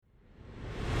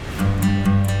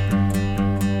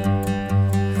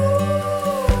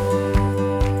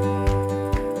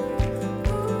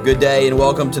Good day and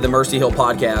welcome to the Mercy Hill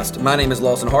podcast. My name is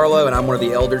Lawson Harlow and I'm one of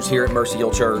the elders here at Mercy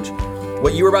Hill Church.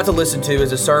 What you are about to listen to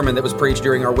is a sermon that was preached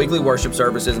during our weekly worship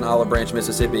services in Olive Branch,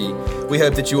 Mississippi. We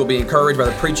hope that you will be encouraged by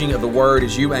the preaching of the word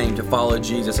as you aim to follow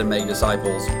Jesus and make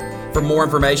disciples. For more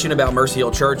information about Mercy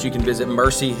Hill Church, you can visit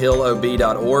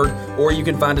mercyhillob.org or you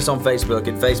can find us on Facebook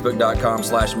at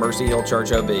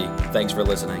facebook.com/mercyhillchurchob. Thanks for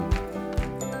listening.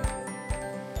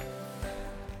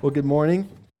 Well, good morning.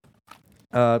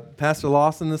 Pastor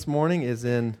Lawson this morning is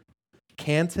in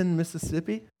Canton,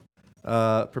 Mississippi,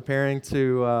 preparing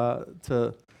to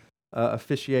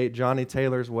officiate Johnny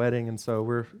Taylor's wedding, and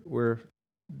so we're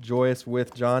joyous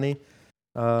with Johnny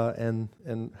and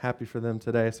happy for them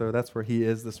today. So that's where he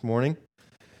is this morning.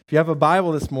 If you have a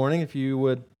Bible this morning, if you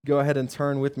would go ahead and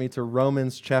turn with me to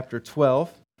Romans chapter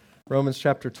 12. Romans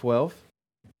chapter 12.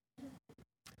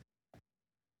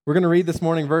 We're going to read this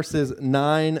morning verses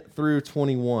 9 through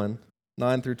 21.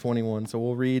 9 through 21. So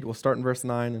we'll start in verse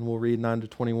 9 and we'll read 9 to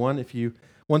 21.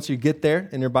 Once you get there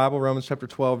in your Bible, Romans chapter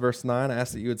 12, verse 9, I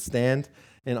ask that you would stand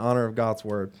in honor of God's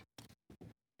word.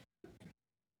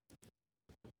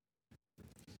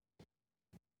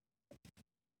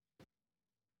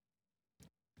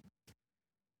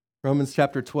 Romans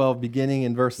chapter 12, beginning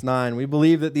in verse 9. We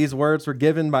believe that these words were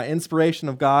given by inspiration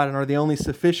of God and are the only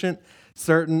sufficient,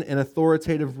 certain, and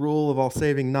authoritative rule of all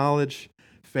saving knowledge,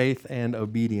 faith, and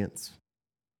obedience.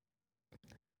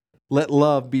 Let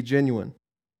love be genuine.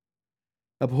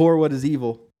 Abhor what is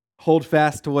evil. Hold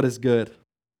fast to what is good.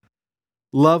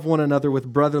 Love one another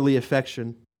with brotherly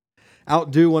affection.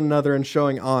 Outdo one another in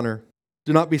showing honor.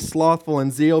 Do not be slothful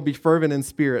in zeal. Be fervent in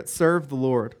spirit. Serve the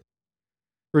Lord.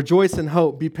 Rejoice in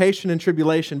hope. Be patient in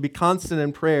tribulation. Be constant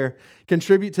in prayer.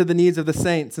 Contribute to the needs of the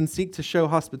saints and seek to show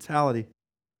hospitality.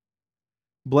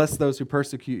 Bless those who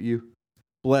persecute you.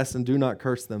 Bless and do not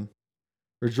curse them.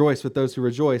 Rejoice with those who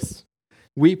rejoice.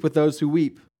 Weep with those who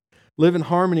weep. Live in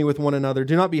harmony with one another.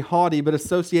 Do not be haughty, but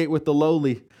associate with the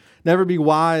lowly. Never be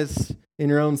wise in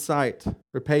your own sight.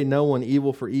 Repay no one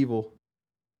evil for evil,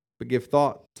 but give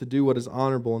thought to do what is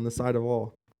honorable in the sight of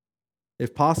all.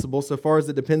 If possible, so far as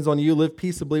it depends on you, live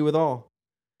peaceably with all.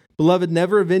 Beloved,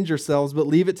 never avenge yourselves, but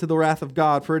leave it to the wrath of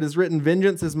God, for it is written,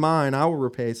 "Vengeance is mine, I will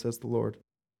repay," says the Lord.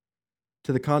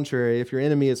 To the contrary, if your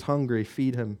enemy is hungry,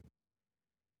 feed him.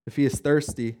 If he is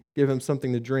thirsty, give him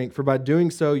something to drink, for by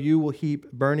doing so you will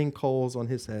heap burning coals on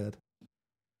his head.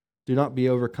 Do not be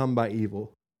overcome by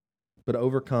evil, but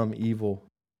overcome evil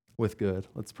with good.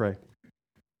 Let's pray.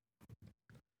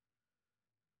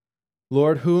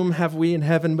 Lord, whom have we in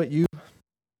heaven but you?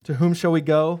 To whom shall we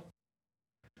go?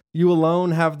 You alone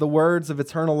have the words of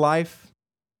eternal life.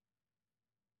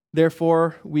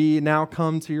 Therefore, we now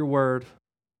come to your word,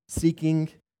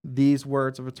 seeking these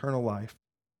words of eternal life.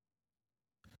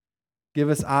 Give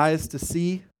us eyes to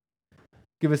see.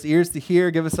 Give us ears to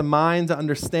hear. Give us a mind to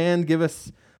understand. Give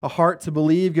us a heart to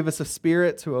believe. Give us a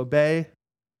spirit to obey.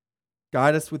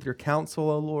 Guide us with your counsel,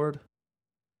 O Lord.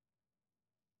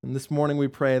 And this morning we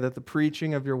pray that the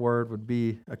preaching of your word would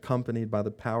be accompanied by the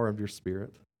power of your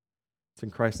Spirit. It's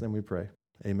in Christ's name we pray.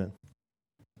 Amen.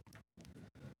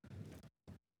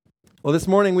 Well, this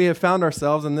morning we have found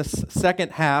ourselves in this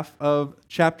second half of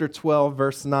chapter 12,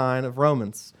 verse 9 of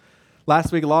Romans.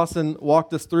 Last week, Lawson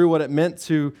walked us through what it meant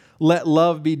to let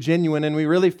love be genuine, and we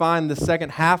really find the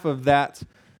second half of that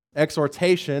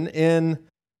exhortation in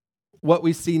what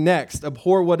we see next.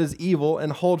 Abhor what is evil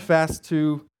and hold fast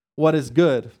to what is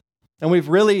good. And we've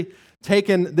really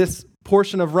taken this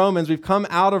portion of Romans. We've come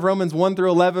out of Romans 1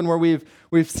 through 11 where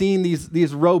we've seen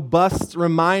these robust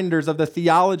reminders of the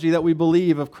theology that we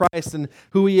believe of Christ and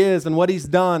who he is and what he's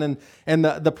done and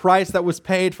the price that was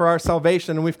paid for our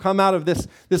salvation. And we've come out of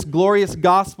this glorious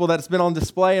gospel that's been on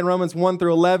display in Romans 1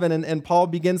 through 11, and Paul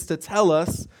begins to tell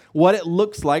us what it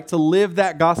looks like to live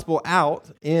that gospel out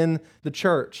in the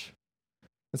church.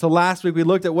 And so last week we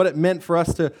looked at what it meant for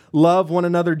us to love one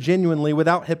another genuinely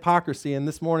without hypocrisy, and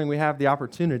this morning we have the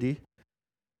opportunity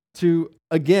to,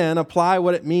 again, apply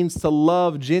what it means to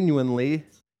love genuinely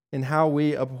in how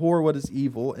we abhor what is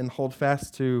evil and hold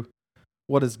fast to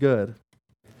what is good.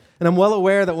 And I'm well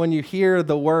aware that when you hear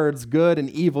the words good and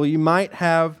evil, you might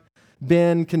have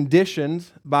been conditioned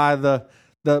by the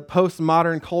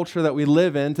postmodern culture that we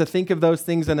live in to think of those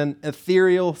things in an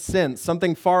ethereal sense,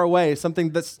 something far away, something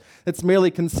that's merely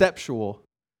conceptual.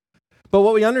 But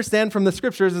what we understand from the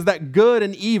scriptures is that good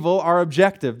and evil are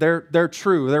objective. They're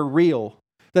true. They're real.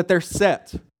 That they're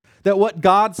set. That what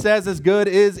God says is good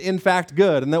is in fact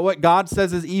good. And that what God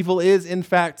says is evil is in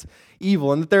fact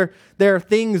evil. And that there are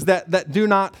things that do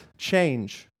not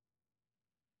change.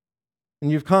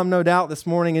 And you've come, no doubt, this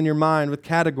morning in your mind with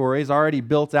categories already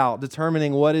built out,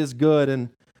 determining what is good and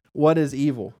what is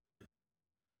evil.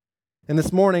 And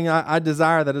this morning, I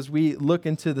desire that as we look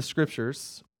into the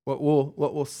scriptures, what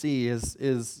we'll see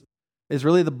is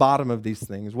really the bottom of these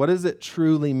things. What does it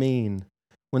truly mean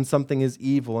when something is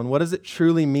evil? And what does it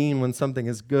truly mean when something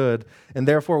is good? And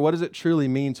therefore, what does it truly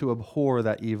mean to abhor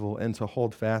that evil and to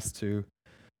hold fast to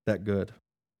that good?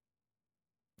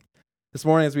 This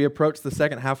morning, as we approach the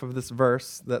second half of this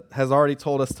verse that has already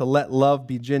told us to let love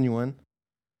be genuine,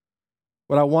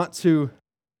 what I want to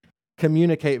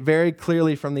communicate very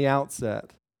clearly from the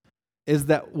outset is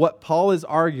that what Paul is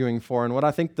arguing for, and what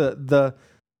I think the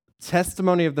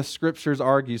testimony of the scriptures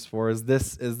argues for, is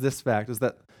this fact, is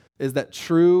that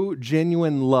true,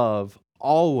 genuine love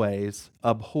always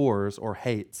abhors or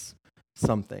hates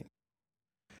something.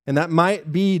 And that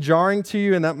might be jarring to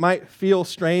you, and that might feel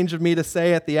strange of me to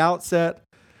say at the outset,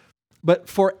 but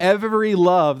for every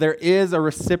love, there is a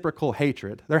reciprocal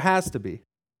hatred. There has to be.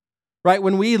 Right?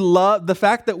 When we love, the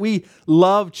fact that we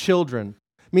love children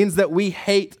means that we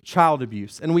hate child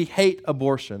abuse and we hate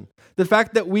abortion. The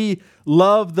fact that we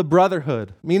love the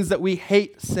brotherhood means that we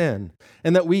hate sin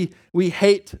and that we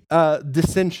hate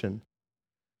dissension.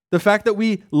 The fact that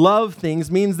we love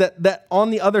things means that on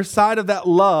the other side of that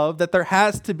love, that there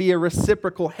has to be a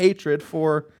reciprocal hatred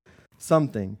for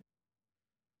something.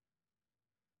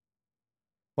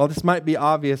 While this might be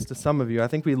obvious to some of you, I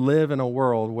think we live in a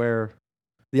world where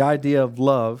the idea of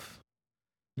love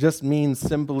just means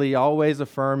simply always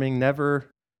affirming, never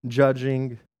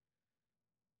judging,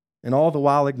 and all the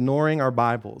while ignoring our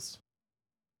Bibles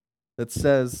that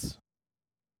says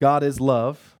God is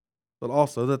love, but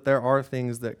also that there are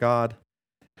things that God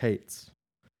hates.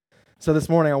 So this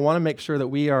morning, I want to make sure that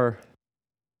we are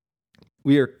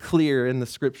clear in the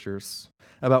scriptures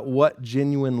about what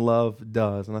genuine love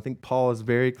does. And I think Paul is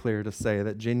very clear to say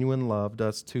that genuine love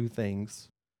does two things.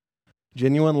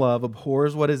 Genuine love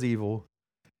abhors what is evil,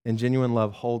 and genuine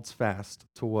love holds fast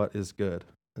to what is good.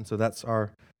 And so that's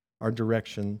our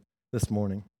direction this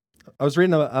morning. I was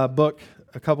reading a book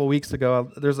a couple weeks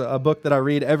ago. There's a book that I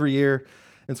read every year.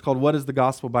 It's called What is the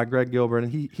Gospel by Greg Gilbert.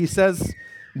 And he says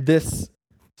this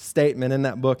statement in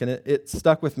that book, and it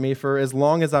stuck with me for as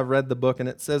long as I've read the book. And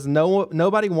it says,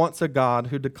 nobody wants a God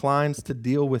who declines to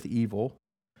deal with evil.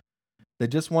 They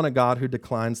just want a God who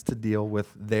declines to deal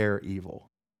with their evil.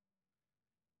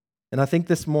 And I think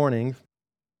this morning,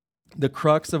 the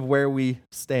crux of where we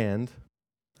stand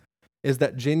is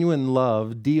that genuine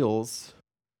love deals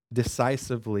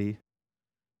decisively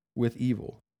with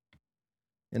evil.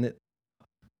 And it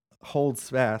holds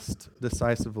fast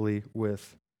decisively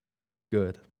with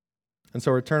good. And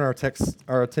so we turn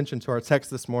our attention to our text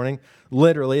this morning.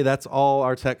 Literally, that's all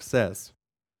our text says.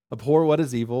 Abhor what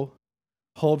is evil,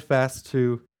 hold fast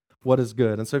to what is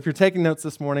good. And so if you're taking notes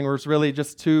this morning, there's really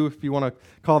just two, if you want to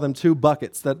call them two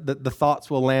buckets that the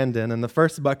thoughts will land in. And the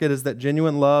first bucket is that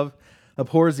genuine love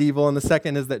abhors evil, and the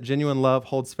second is that genuine love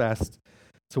holds fast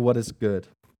to what is good.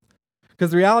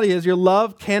 Because the reality is your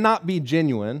love cannot be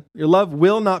genuine, your love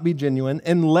will not be genuine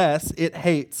unless it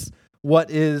hates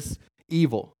what is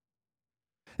evil.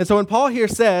 And so when Paul here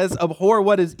says, abhor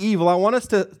what is evil, I want us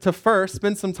to first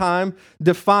spend some time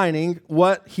defining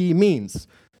what he means.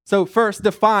 So first,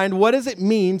 define what does it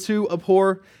mean to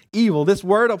abhor evil? This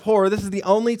word abhor, this is the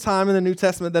only time in the New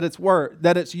Testament that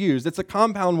it's used. It's a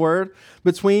compound word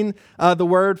between the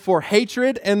word for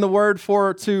hatred and the word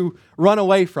for to run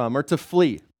away from or to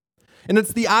flee. And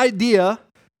it's the idea,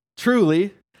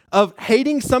 truly, of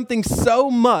hating something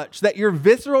so much that your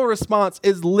visceral response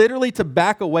is literally to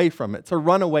back away from it, to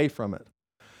run away from it.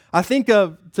 I think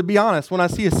of, to be honest, when I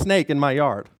see a snake in my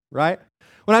yard, right?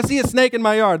 When I see a snake in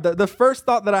my yard, the first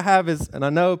thought that I have is, and I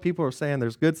know people are saying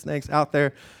there's good snakes out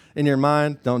there in your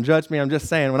mind. Don't judge me. I'm just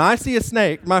saying, when I see a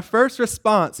snake, my first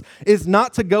response is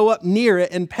not to go up near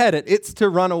it and pet it. It's to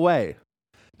run away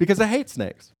because I hate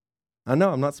snakes. I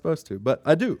know I'm not supposed to, but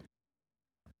I do.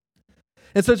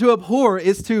 And so to abhor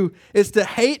is to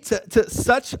hate to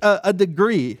such a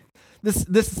degree, this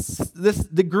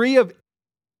degree of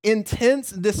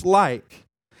intense dislike,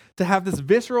 to have this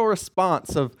visceral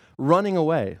response of running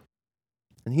away.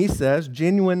 And he says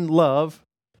genuine love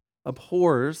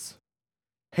abhors,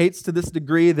 hates to this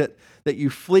degree that you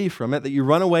flee from it, that you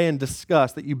run away in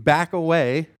disgust, that you back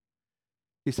away.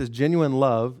 He says genuine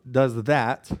love does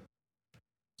that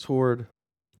toward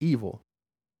evil.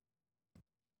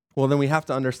 Well, then we have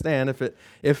to understand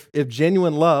if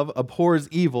genuine love abhors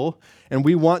evil and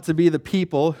we want to be the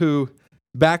people who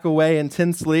back away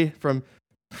intensely from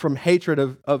hatred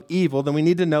of evil, then we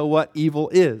need to know what evil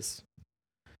is.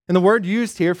 And the word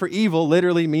used here for evil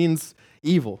literally means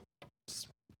evil.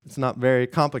 It's not very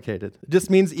complicated. It just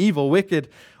means evil, wicked,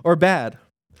 or bad.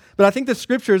 But I think the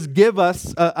scriptures give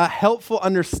us a helpful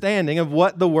understanding of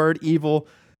what the word evil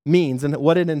means and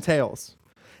what it entails.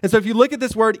 And so if you look at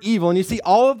this word evil and you see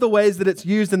all of the ways that it's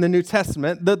used in the New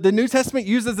Testament, the New Testament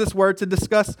uses this word to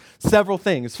discuss several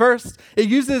things. First, it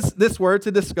uses this word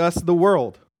to discuss the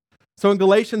world. So in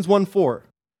Galatians 1:4,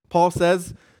 Paul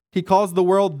says he calls the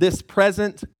world this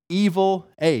present evil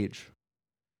age.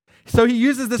 So he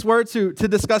uses this word to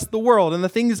discuss the world and the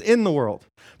things in the world.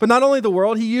 But not only the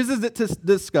world, he uses it to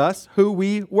discuss who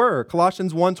we were.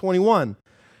 Colossians 1:21,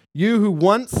 you who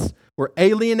once were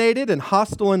alienated and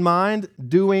hostile in mind,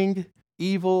 doing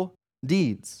evil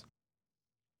deeds.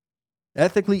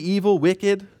 Ethically evil,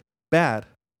 wicked, bad.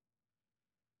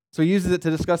 So he uses it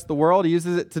to discuss the world. He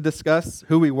uses it to discuss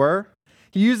who we were.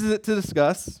 He uses it to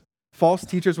discuss false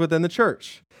teachers within the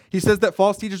church. He says that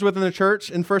false teachers within the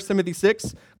church in 1 Timothy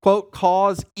 6, quote,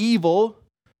 cause evil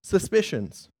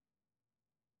suspicions.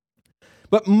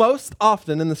 But most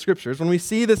often in the scriptures, when we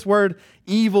see this word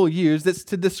evil used, it's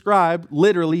to describe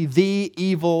literally the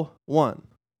evil one,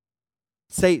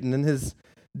 Satan and his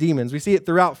demons. We see it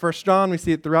throughout 1 John. We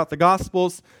see it throughout the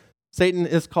Gospels. Satan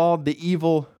is called the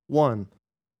evil one,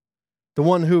 the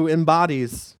one who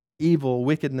embodies evil,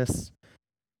 wickedness.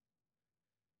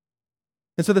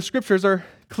 And so the scriptures are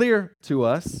clear to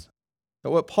us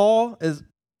that what Paul is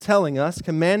telling us,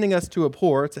 commanding us to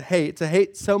abhor, to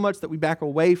hate so much that we back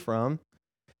away from,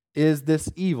 is this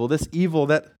evil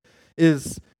that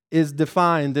is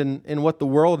defined in what the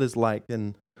world is like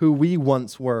and who we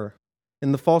once were,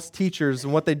 and the false teachers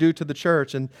and what they do to the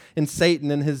church, and Satan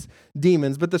and his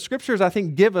demons. But the scriptures, I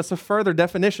think, give us a further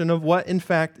definition of what, in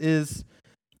fact, is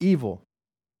evil.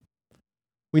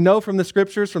 We know from the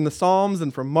scriptures, from the Psalms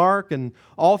and from Mark and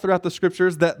all throughout the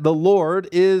scriptures, that the Lord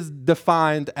is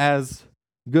defined as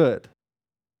good.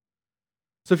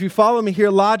 So if you follow me here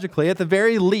logically, at the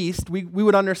very least, we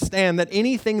would understand that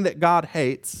anything that God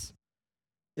hates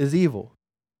is evil.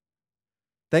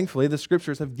 Thankfully, the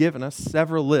scriptures have given us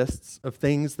several lists of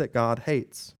things that God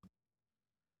hates.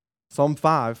 Psalm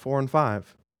 5, 4 and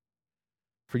 5.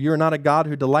 For you are not a God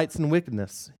who delights in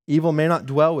wickedness. Evil may not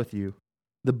dwell with you.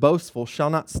 The boastful shall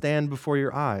not stand before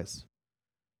your eyes.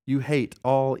 You hate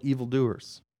all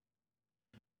evildoers.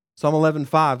 Psalm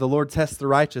 11:5, the Lord tests the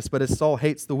righteous, but his soul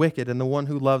hates the wicked and the one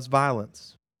who loves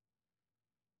violence.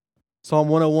 Psalm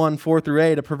 101, 4 through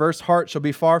 8, a perverse heart shall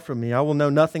be far from me. I will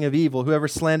know nothing of evil. Whoever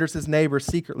slanders his neighbor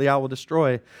secretly I will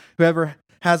destroy. Whoever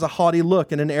has a haughty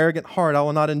look and an arrogant heart I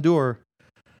will not endure.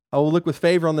 I will look with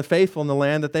favor on the faithful in the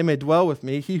land that they may dwell with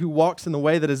me. He who walks in the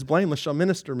way that is blameless shall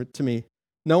minister to me.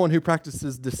 No one who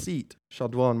practices deceit shall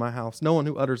dwell in my house. No one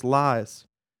who utters lies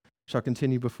shall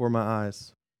continue before my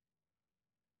eyes.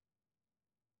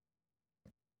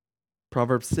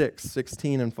 Proverbs 6,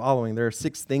 16 and following. There are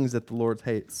 6 things that the Lord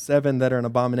hates, 7 that are an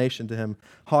abomination to him: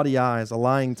 haughty eyes, a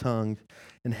lying tongue,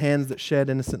 and hands that shed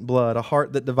innocent blood, a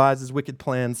heart that devises wicked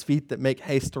plans, feet that make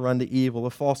haste to run to evil,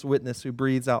 a false witness who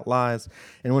breathes out lies,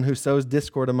 and one who sows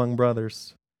discord among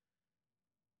brothers.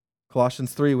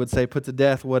 Colossians 3 would say, put to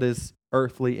death what is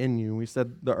earthly in you. We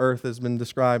said the earth has been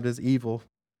described as evil.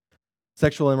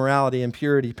 Sexual immorality,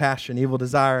 impurity, passion, evil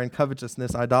desire, and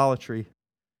covetousness, idolatry,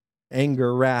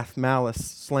 anger, wrath, malice,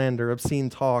 slander, obscene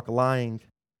talk, lying.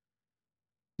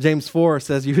 James 4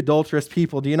 says, you adulterous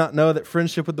people, do you not know that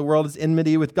friendship with the world is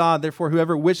enmity with God? Therefore,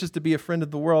 whoever wishes to be a friend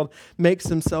of the world makes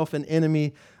himself an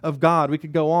enemy of God. We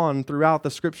could go on throughout.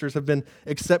 The scriptures have been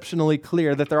exceptionally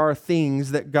clear that there are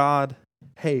things that God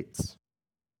hates.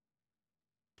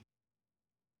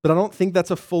 But I don't think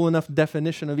that's a full enough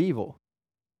definition of evil.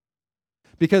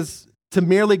 Because to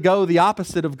merely go the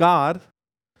opposite of God,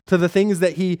 to the things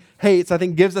that he hates, I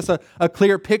think gives us a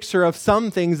clear picture of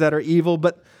some things that are evil.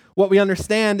 But what we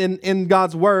understand in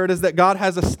God's word is that God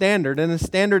has a standard, and his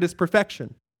standard is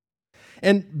perfection.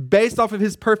 And based off of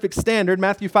his perfect standard,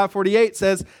 Matthew 5:48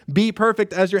 says, be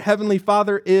perfect as your heavenly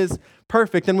Father is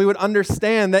perfect. And we would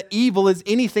understand that evil is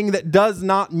anything that does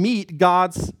not meet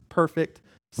God's perfect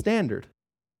standard.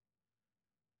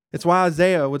 It's why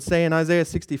Isaiah would say in Isaiah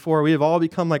 64, we have all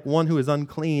become like one who is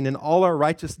unclean, and all our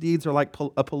righteous deeds are like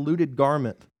a polluted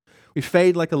garment. We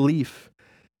fade like a leaf,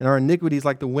 and our iniquities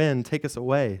like the wind take us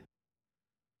away.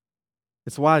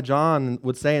 It's why John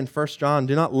would say in 1 John,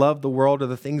 do not love the world or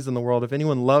the things in the world. If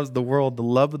anyone loves the world, the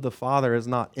love of the Father is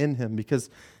not in him. Because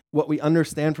what we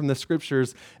understand from the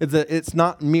scriptures is that it's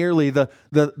not merely the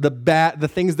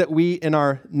things that we in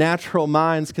our natural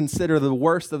minds consider the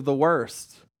worst of the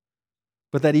worst,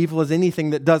 but that evil is anything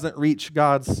that doesn't reach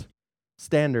God's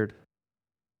standard.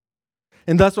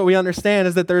 And thus what we understand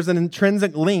is that there's an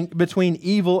intrinsic link between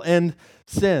evil and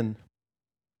sin.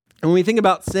 And when we think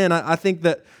about sin, I think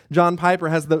that John Piper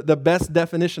has the best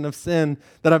definition of sin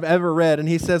that I've ever read. And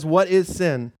he says, what is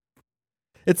sin?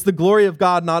 It's the glory of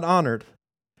God not honored,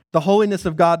 the holiness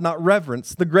of God not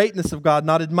reverenced, the greatness of God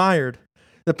not admired,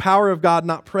 the power of God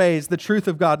not praised, the truth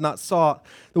of God not sought,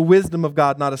 the wisdom of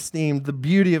God not esteemed, the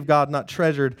beauty of God not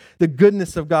treasured, the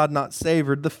goodness of God not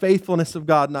savored, the faithfulness of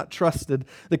God not trusted,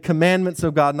 the commandments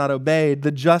of God not obeyed,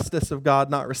 the justice of God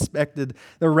not respected,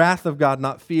 the wrath of God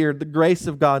not feared, the grace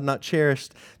of God not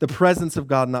cherished, the presence of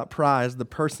God not prized, the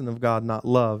person of God not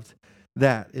loved.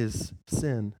 That is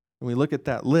sin. And we look at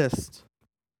that list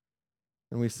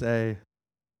and we say,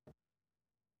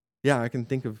 yeah, I can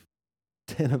think of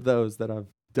 10 of those that I've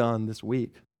done this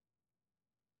week.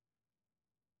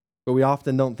 But we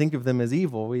often don't think of them as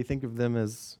evil. We think of them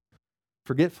as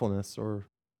forgetfulness or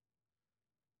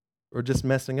just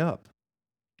messing up.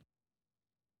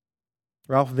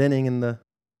 Ralph Venning in The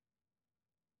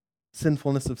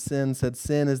Sinfulness of Sin said,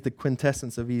 sin is the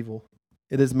quintessence of evil.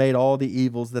 It has made all the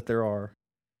evils that there are,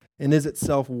 and is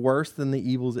itself worse than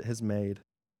the evils it has made.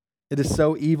 It is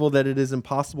so evil that it is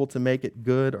impossible to make it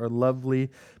good or lovely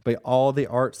by all the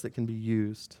arts that can be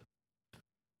used.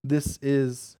 This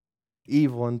is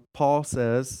evil. And Paul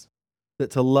says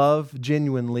that to love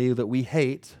genuinely that we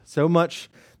hate, so much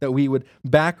that we would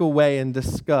back away in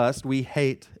disgust, we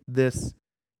hate this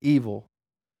evil.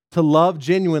 To love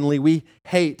genuinely, we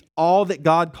hate all that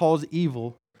God calls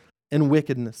evil and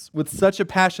wickedness with such a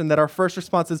passion that our first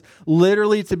response is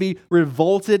literally to be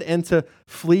revolted and to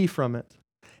flee from it.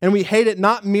 And we hate it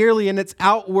not merely in its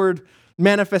outward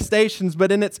manifestations,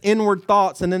 but in its inward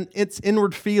thoughts and in its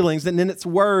inward feelings and in its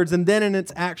words and then in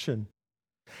its action.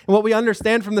 And what we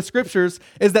understand from the scriptures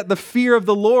is that the fear of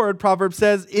the Lord, Proverbs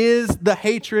says, is the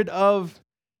hatred of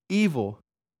evil.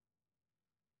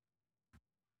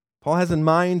 Paul has in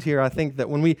mind here, I think, that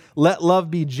when we let love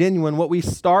be genuine, what we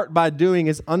start by doing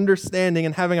is understanding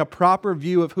and having a proper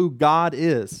view of who God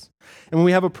is. And when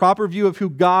we have a proper view of who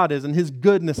God is and His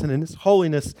goodness and in His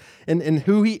holiness and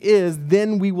who He is,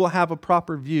 then we will have a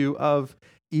proper view of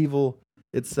evil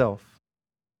itself.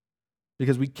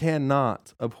 Because we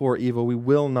cannot abhor evil. We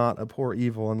will not abhor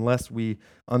evil unless we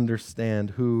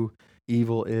understand who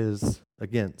evil is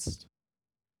against.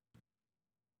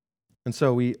 And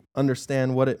so we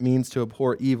understand what it means to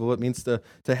abhor evil. It means to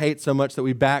hate so much that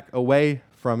we back away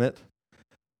from it.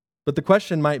 But the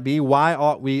question might be, why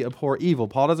ought we abhor evil?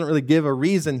 Paul doesn't really give a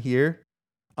reason here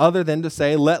other than to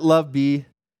say, let love be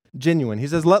genuine. He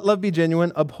says, let love be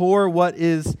genuine, abhor what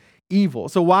is evil.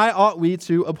 So why ought we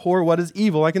to abhor what is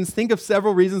evil? I can think of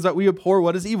several reasons that we abhor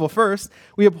what is evil. First,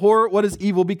 we abhor what is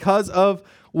evil because of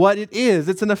what it is.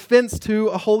 It's an offense to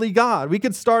a holy God. We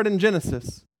could start in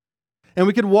Genesis. And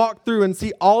we could walk through and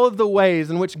see all of the ways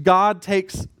in which God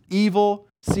takes evil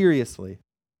seriously.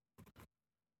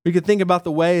 We could think about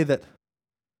the way that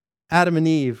Adam and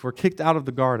Eve were kicked out of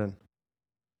the garden.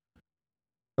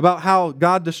 About how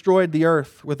God destroyed the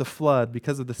earth with a flood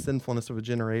because of the sinfulness of a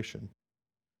generation.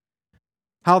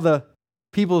 How the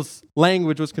people's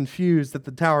language was confused at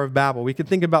the Tower of Babel. We could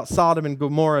think about Sodom and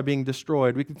Gomorrah being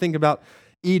destroyed. We could think about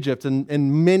Egypt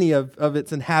and many of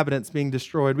its inhabitants being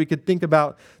destroyed. We could think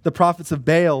about the prophets of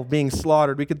Baal being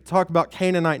slaughtered. We could talk about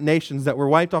Canaanite nations that were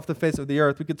wiped off the face of the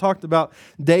earth. We could talk about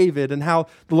David and how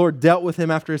the Lord dealt with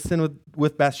him after his sin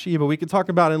with Bathsheba. We could talk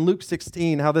about in Luke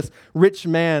 16 how this rich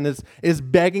man is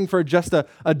begging for just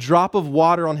a drop of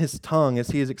water on his tongue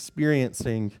as he is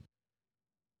experiencing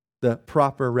the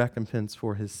proper recompense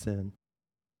for his sin.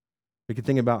 We could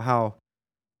think about how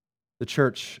the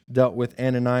church dealt with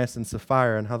Ananias and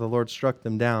Sapphira and how the Lord struck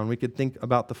them down. We could think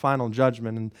about the final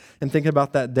judgment and think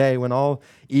about that day when all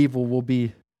evil will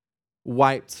be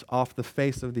wiped off the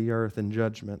face of the earth in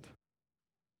judgment.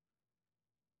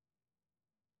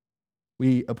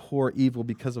 We abhor evil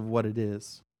because of what it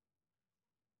is.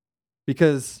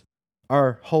 Because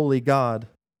our holy God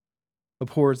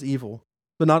abhors evil.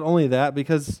 But not only that,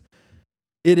 because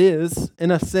it is, in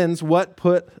a sense, what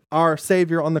put our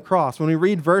Savior on the cross. When we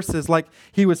read verses like,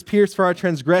 He was pierced for our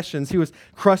transgressions, He was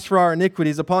crushed for our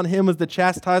iniquities, upon Him was the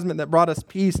chastisement that brought us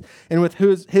peace, and with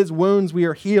His wounds we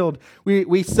are healed.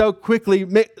 We so quickly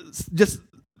just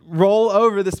roll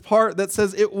over this part that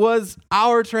says it was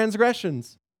our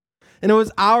transgressions, and it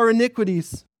was our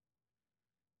iniquities,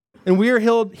 and we are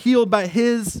healed by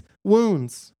His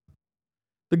wounds.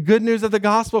 The good news of the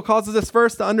gospel causes us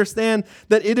first to understand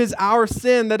that it is our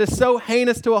sin that is so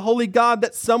heinous to a holy God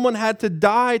that someone had to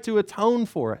die to atone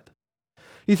for it.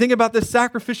 You think about this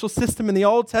sacrificial system in the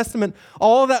Old Testament,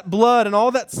 all that blood and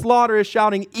all that slaughter is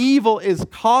shouting, evil is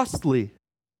costly.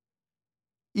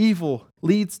 Evil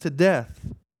leads to death.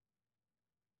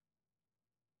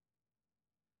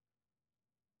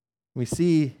 We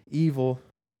see evil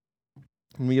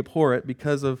and we abhor it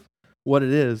because of what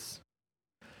it is.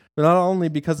 But not only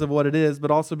because of what it is, but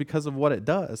also because of what it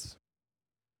does.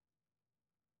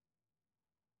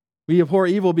 We abhor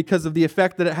evil because of the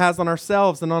effect that it has on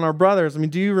ourselves and on our brothers. I mean,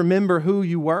 do you remember who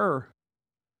you were?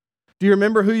 Do you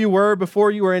remember who you were before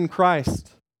you were in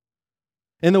Christ?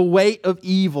 And the weight of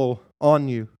evil on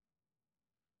you.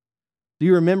 Do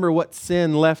you remember what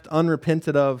sin left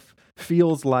unrepented of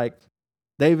feels like?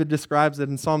 David describes it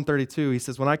in Psalm 32. He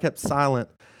says, when I kept silent,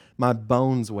 my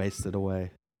bones wasted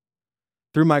away.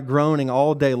 Through my groaning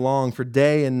all day long, for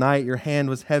day and night your hand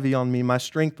was heavy on me. My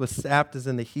strength was sapped as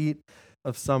in the heat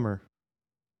of summer.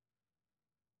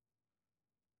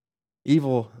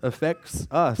 Evil affects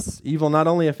us. Evil not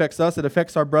only affects us, it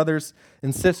affects our brothers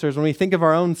and sisters. When we think of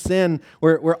our own sin,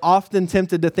 we're often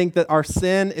tempted to think that our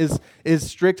sin is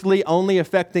strictly only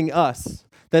affecting us.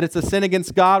 That it's a sin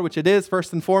against God, which it is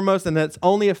first and foremost, and that it's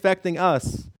only affecting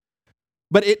us.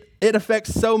 But it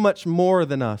affects so much more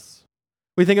than us.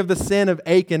 We think of the sin of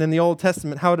Achan in the Old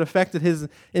Testament, how it affected his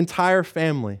entire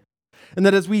family. And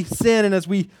that as we sin and as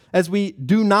we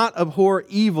do not abhor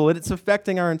evil, it's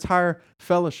affecting our entire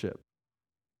fellowship.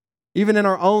 Even in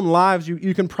our own lives,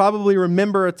 you can probably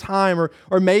remember a time,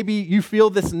 or maybe you feel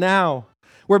this now,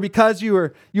 where because you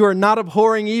are not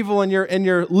abhorring evil and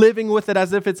you're living with it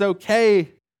as if it's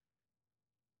okay,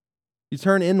 you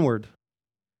turn inward.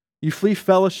 You flee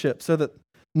fellowship so that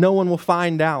no one will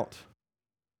find out.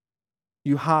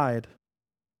 You hide.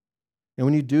 And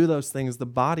when you do those things, the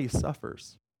body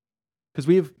suffers. Because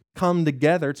we've come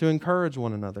together to encourage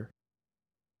one another.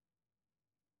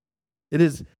 It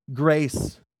is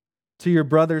grace to your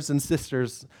brothers and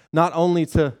sisters, not only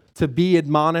to be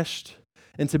admonished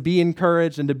and to be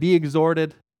encouraged and to be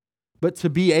exhorted, but to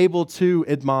be able to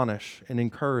admonish and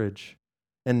encourage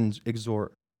and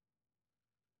exhort.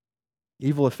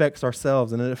 Evil affects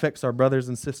ourselves and it affects our brothers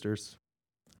and sisters.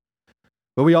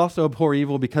 But we also abhor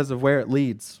evil because of where it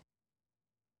leads.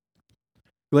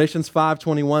 Galatians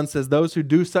 5:21 says, those who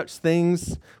do such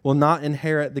things will not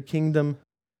inherit the kingdom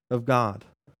of God.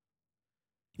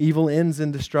 Evil ends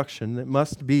in destruction. It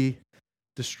must be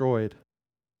destroyed.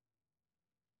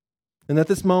 And at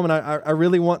this moment, I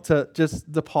really want to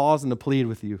pause and to plead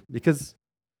with you, because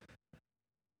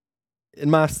in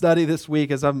my study this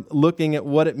week, as I'm looking at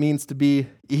what it means to be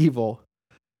evil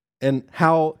and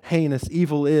how heinous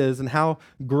evil is and how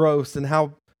gross and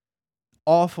how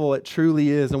awful it truly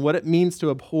is and what it means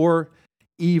to abhor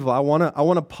evil, I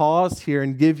want to pause here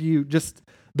and give you just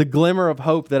the glimmer of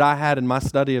hope that I had in my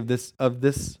study of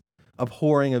this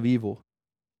abhorring of evil.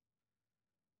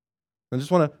 I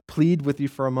just want to plead with you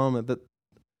for a moment that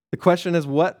the question is,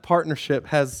 what partnership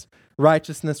has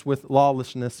righteousness with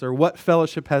lawlessness, or what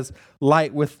fellowship has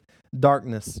light with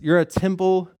darkness? You're a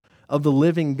temple of the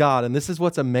living God, and this is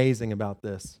what's amazing about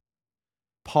this.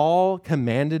 Paul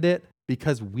commanded it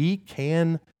because we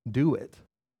can do it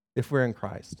if we're in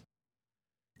Christ.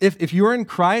 If you're in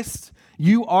Christ,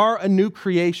 you are a new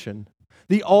creation.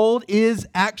 The old is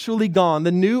actually gone.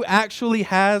 The new actually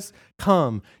has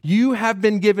come. You have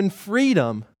been given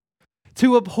freedom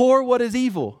to abhor what is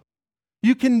evil.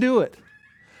 You can do it.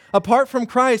 Apart from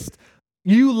Christ,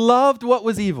 you loved what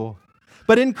was evil.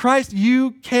 But in Christ,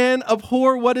 you can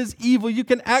abhor what is evil. You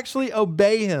can actually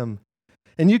obey Him.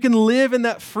 And you can live in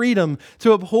that freedom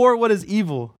to abhor what is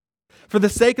evil. For the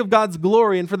sake of God's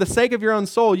glory and for the sake of your own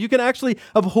soul, you can actually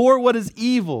abhor what is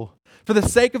evil. For the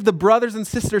sake of the brothers and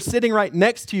sisters sitting right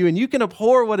next to you, and you can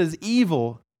abhor what is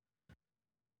evil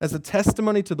as a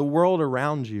testimony to the world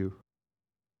around you.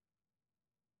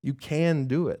 You can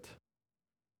do it.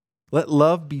 Let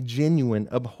love be genuine.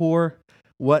 Abhor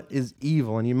what is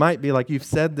evil. And you might be like, you've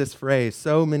said this phrase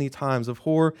so many times,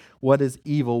 abhor what is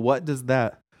evil. What does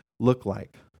that look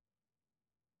like?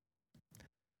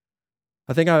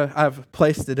 I think I've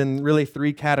placed it in really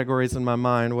three categories in my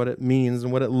mind, what it means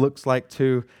and what it looks like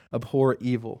to abhor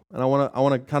evil. And I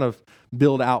want to kind of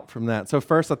build out from that. So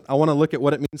first, I want to look at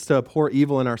what it means to abhor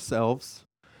evil in ourselves,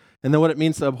 and then what it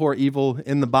means to abhor evil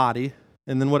in the body,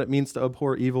 and then what it means to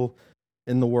abhor evil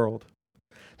in the world.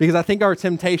 Because I think our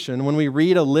temptation, when we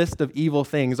read a list of evil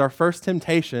things, our first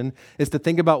temptation is to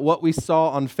think about what we saw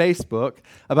on Facebook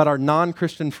about our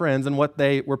non-Christian friends and what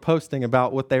they were posting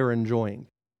about what they were enjoying.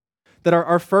 That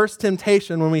our first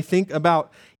temptation when we think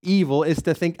about evil is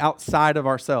to think outside of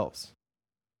ourselves.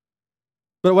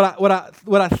 But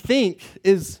what I think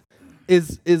is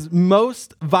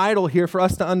most vital here for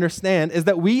us to understand is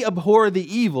that we abhor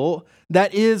the evil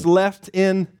that is left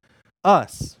in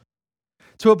us.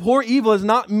 To abhor evil is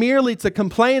not merely to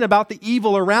complain about the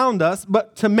evil around us,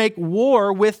 but to make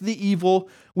war with the evil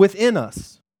within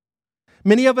us.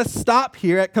 Many of us stop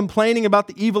here at complaining about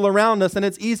the evil around us, and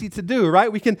it's easy to do,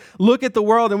 right? We can look at the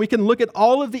world and we can look at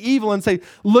all of the evil and say,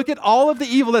 look at all of the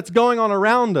evil that's going on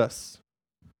around us.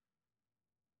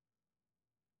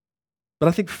 But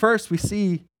I think first we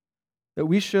see that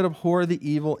we should abhor the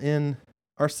evil in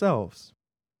ourselves.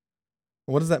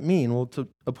 What does that mean? Well, to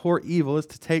abhor evil is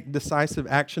to take decisive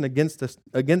action against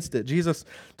it. Jesus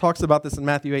talks about this in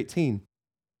Matthew 18.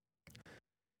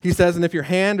 He says, and if your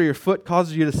hand or your foot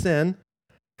causes you to sin,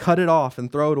 cut it off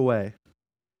and throw it away.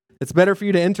 It's better for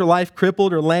you to enter life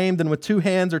crippled or lame than with 2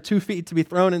 hands or 2 feet to be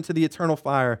thrown into the eternal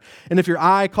fire. And if your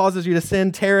eye causes you to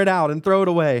sin, tear it out and throw it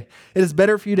away. It is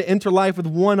better for you to enter life with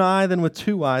 1 eye than with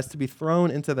 2 eyes to be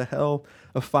thrown into the hell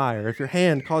of fire. If your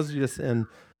hand causes you to sin,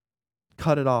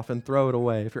 cut it off and throw it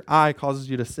away. If your eye causes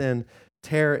you to sin,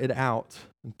 tear it out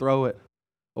and throw it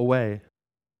away.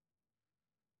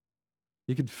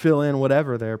 You could fill in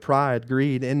whatever there: pride,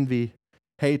 greed, envy,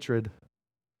 hatred.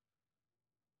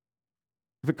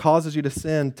 If it causes you to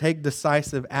sin, take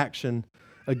decisive action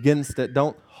against it.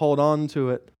 Don't hold on to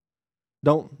it.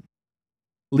 Don't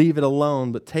leave it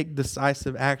alone, but take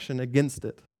decisive action against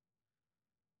it.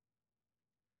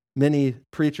 Many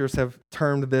preachers have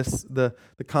termed this the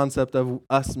concept of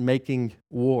us making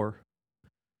war.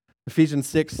 Ephesians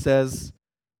 6 says,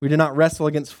 we do not wrestle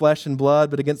against flesh and blood,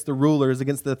 but against the rulers,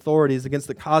 against the authorities, against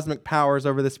the cosmic powers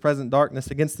over this present darkness,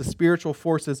 against the spiritual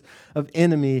forces of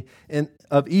evil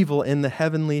in the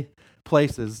heavenly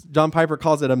places. John Piper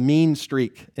calls it a mean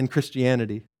streak in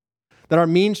Christianity. That our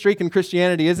mean streak in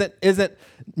Christianity isn't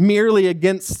merely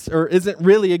against, or isn't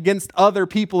really against other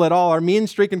people at all. Our mean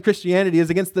streak in Christianity is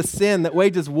against the sin that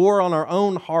wages war on our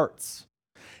own hearts.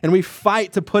 And we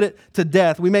fight to put it to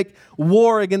death. We make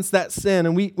war against that sin.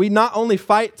 And we not only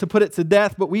fight to put it to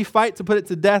death, but we fight to put it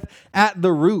to death at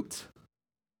the root.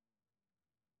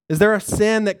 Is there a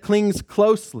sin that clings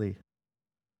closely?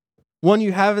 One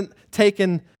you haven't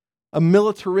taken a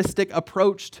militaristic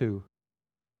approach to?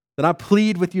 Then I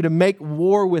plead with you to make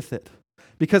war with it,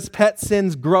 because pet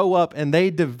sins grow up and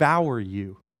they devour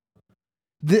you.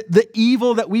 The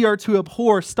evil that we are to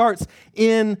abhor starts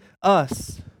in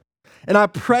us. And I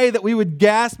pray that we would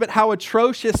gasp at how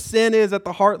atrocious sin is at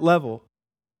the heart level.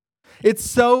 It's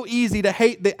so easy to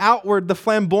hate the outward, the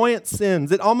flamboyant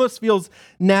sins. It almost feels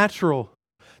natural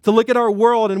to look at our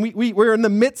world, and we're in the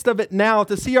midst of it now,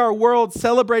 to see our world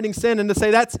celebrating sin and to say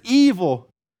that's evil.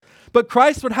 But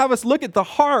Christ would have us look at the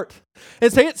heart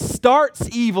and say it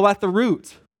starts evil at the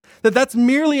root. That's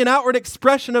merely an outward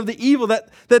expression of the evil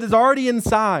that is already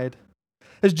inside.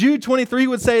 As Jude 23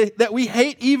 would say, that we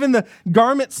hate even the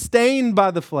garment stained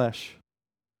by the flesh.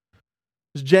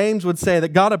 As James would say,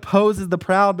 that God opposes the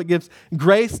proud but gives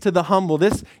grace to the humble.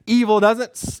 This evil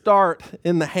doesn't start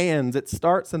in the hands, it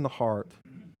starts in the heart.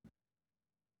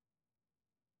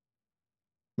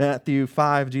 Matthew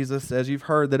 5, Jesus says, you've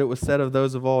heard that it was said of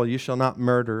those of old, you shall not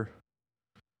murder.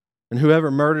 And whoever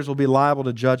murders will be liable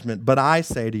to judgment. But I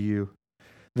say to you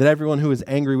that everyone who is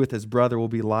angry with his brother will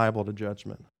be liable to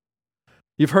judgment.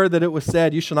 You've heard that it was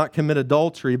said, you shall not commit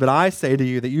adultery. But I say to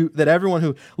you that everyone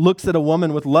who looks at a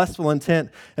woman with lustful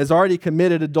intent has already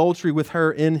committed adultery with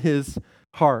her in his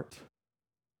heart.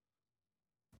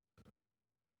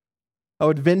 I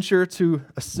would venture to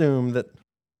assume that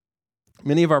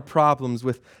many of our problems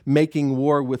with making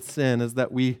war with sin is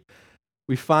that we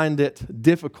find it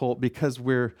difficult because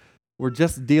we're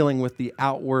just dealing with the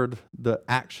outward, the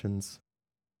actions.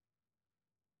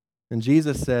 And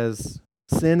Jesus says,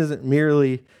 sin isn't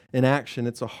merely an action,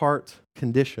 it's a heart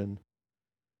condition.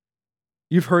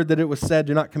 You've heard that it was said,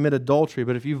 do not commit adultery,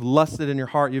 but if you've lusted in your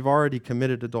heart, you've already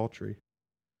committed adultery.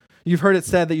 You've heard it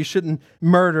said that you shouldn't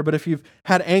murder, but if you've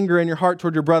had anger in your heart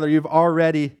toward your brother, you've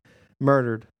already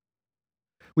murdered.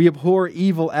 We abhor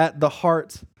evil at the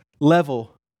heart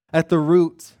level, at the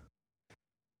root.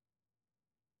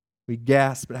 We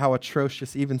gasp at how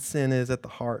atrocious even sin is at the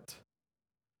heart.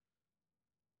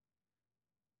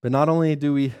 But not only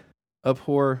do we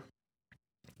abhor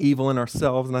evil in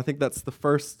ourselves, and I think that's the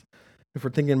first, if we're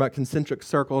thinking about concentric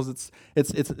circles,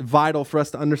 it's vital for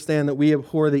us to understand that we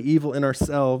abhor the evil in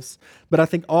ourselves. But I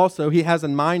think also he has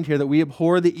in mind here that we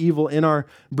abhor the evil in our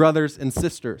brothers and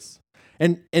sisters.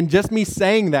 And just me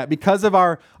saying that, because of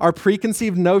our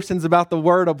preconceived notions about the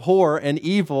word abhor and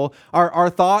evil, our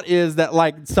thought is that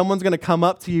like someone's going to come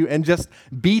up to you and just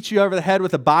beat you over the head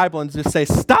with a Bible and just say,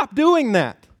 stop doing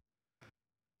that.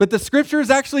 But the scripture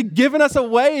has actually given us a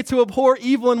way to abhor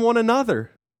evil in one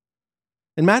another.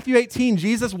 In Matthew 18,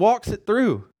 Jesus walks it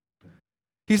through.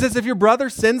 He says, if your brother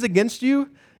sins against you,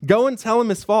 go and tell him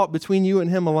his fault between you and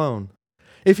him alone.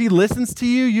 If he listens to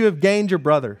you, you have gained your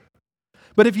brother.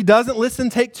 But if he doesn't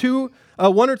listen, take two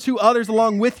one or two others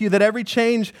along with you, that every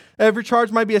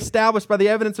charge might be established by the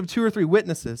evidence of 2 or 3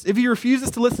 witnesses. If he refuses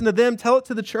to listen to them, tell it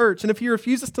to the church. And if he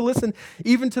refuses to listen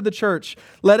even to the church,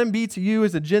 let him be to you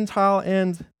as a Gentile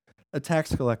and a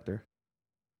tax collector.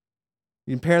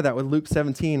 You compare that with Luke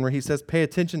 17, where he says, pay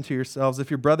attention to yourselves. If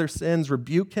your brother sins,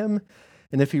 rebuke him.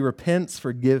 And if he repents,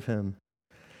 forgive him.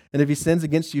 And if he sins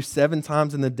against you 7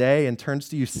 times in the day and turns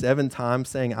to you 7 times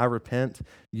saying, I repent,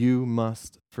 you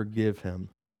must forgive him.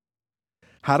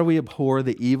 How do we abhor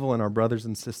the evil in our brothers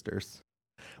and sisters?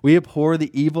 We abhor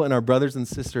the evil in our brothers and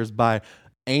sisters by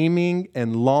aiming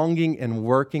and longing and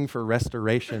working for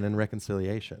restoration and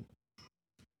reconciliation.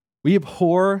 We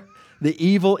abhor the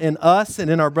evil in us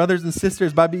and in our brothers and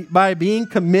sisters by being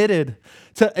committed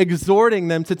to exhorting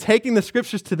them, to taking the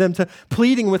scriptures to them, to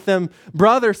pleading with them,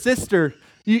 brother, sister,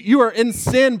 you are in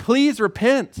sin. Please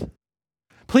repent.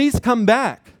 Please come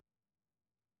back.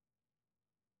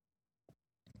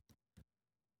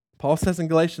 Paul says in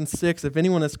Galatians 6, if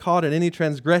anyone is caught in any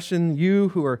transgression, you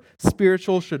who are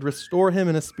spiritual should restore him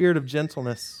in a spirit of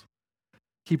gentleness.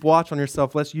 Keep watch on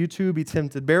yourself, lest you too be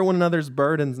tempted. Bear one another's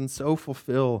burdens and so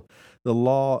fulfill the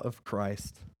law of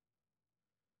Christ.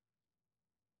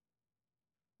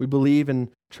 We believe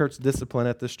in church discipline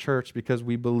at this church because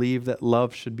we believe that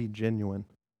love should be genuine.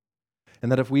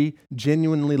 And that if we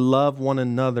genuinely love one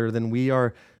another, then we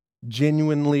are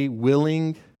genuinely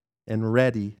willing and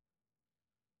ready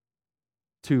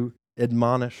to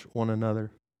admonish one another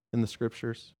in the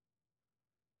scriptures.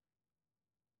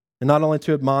 And not only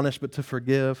to admonish, but to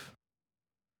forgive.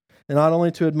 And not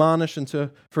only to admonish and to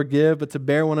forgive, but to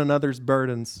bear one another's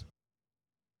burdens.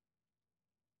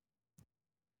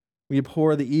 We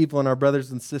abhor the evil in our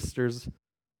brothers and sisters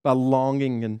by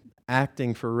longing and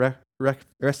acting for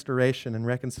restoration and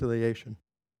reconciliation.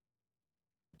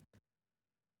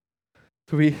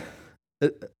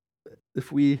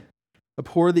 If we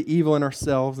abhor the evil in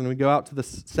ourselves and we go out to the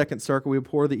second circle, we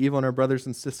abhor the evil in our brothers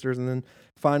and sisters, and then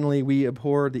finally we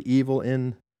abhor the evil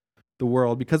in the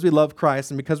world. Because we love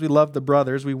Christ and because we love the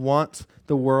brothers, we want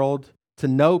the world to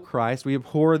know Christ. We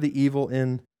abhor the evil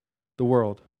in the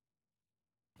world.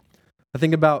 I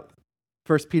think about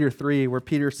 1 Peter 3, where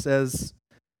Peter says,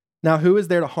 now who is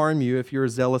there to harm you if you are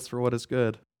zealous for what is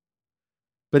good?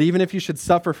 But even if you should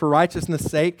suffer for righteousness'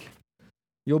 sake,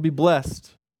 you'll be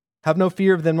blessed. Have no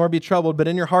fear of them, nor be troubled, but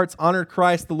in your hearts honor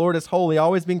Christ, the Lord is holy,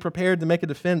 always being prepared to make a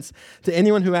defense to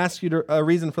anyone who asks you a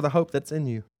reason for the hope that's in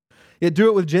you. Yet do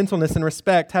it with gentleness and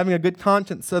respect, having a good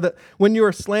conscience, so that when you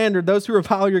are slandered, those who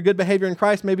revile your good behavior in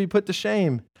Christ may be put to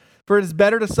shame. For it is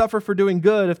better to suffer for doing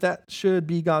good, if that should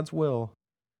be God's will,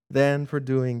 than for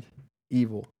doing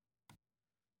evil.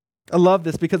 I love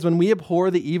this because when we abhor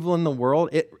the evil in the world,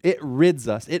 it rids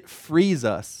us, it frees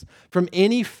us from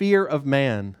any fear of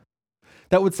man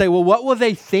that would say, well, what will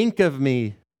they think of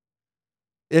me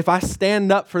if I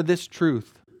stand up for this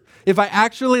truth? If I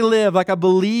actually live like I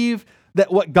believe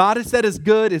that what God has said is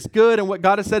good and what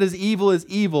God has said is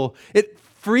evil, it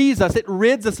frees us, it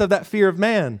rids us of that fear of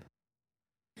man.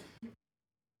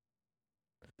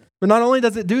 But not only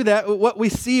does it do that, what we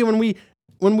see when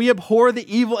we abhor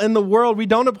the evil in the world, we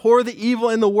don't abhor the evil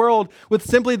in the world with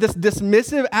simply this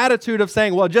dismissive attitude of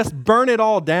saying, well, just burn it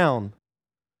all down.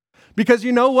 Because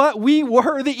you know what? We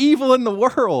were the evil in the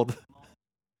world.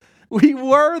 We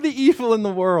were the evil in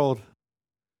the world.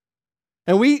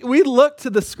 And we look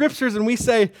to the scriptures and we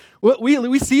say,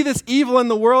 we see this evil in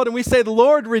the world and we say, the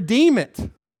Lord, redeem it.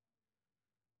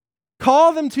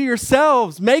 Call them to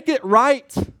yourselves. Make it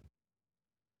right.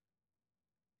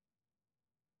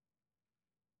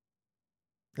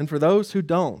 And for those who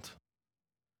don't,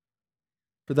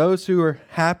 for those who are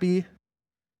happy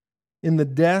in the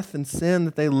death and sin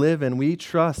that they live in, we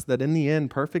trust that in the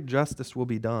end, perfect justice will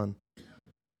be done.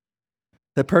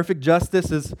 That perfect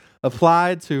justice is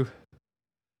applied to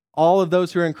all of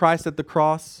those who are in Christ at the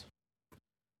cross.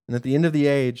 And at the end of the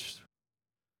age,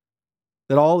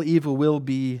 that all evil will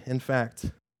be, in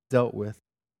fact, dealt with.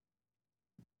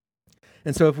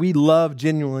 And so if we love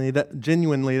genuinely,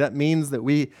 that means that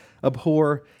we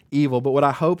abhor evil. But what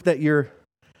I hope that you're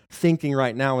thinking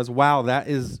right now is, wow,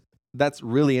 that's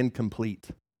really incomplete.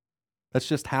 That's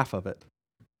just half of it.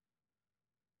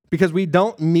 Because we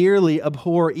don't merely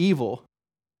abhor evil.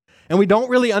 And we don't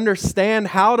really understand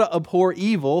how to abhor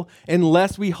evil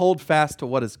unless we hold fast to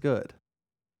what is good.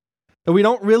 And we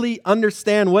don't really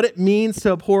understand what it means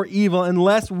to abhor evil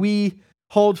unless we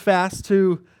hold fast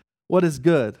to what is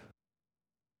good.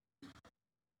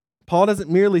 Paul doesn't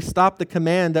merely stop the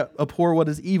command to abhor what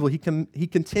is evil. He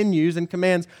continues and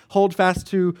commands, hold fast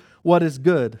to what is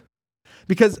good.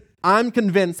 Because I'm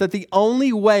convinced that the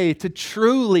only way to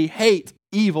truly hate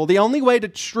evil, the only way to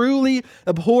truly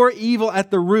abhor evil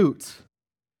at the root,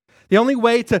 the only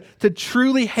way to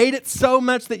truly hate it so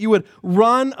much that you would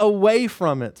run away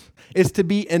from it is to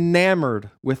be enamored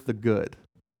with the good.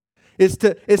 Is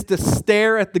to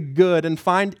stare at the good and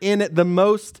find in it the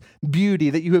most beauty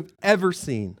that you have ever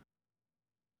seen.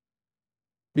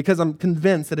 Because I'm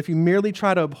convinced that if you merely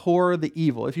try to abhor the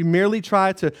evil, if you merely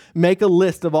try to make a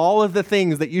list of all of the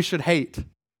things that you should hate,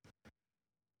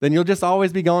 then you'll just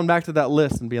always be going back to that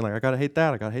list and being like, I gotta hate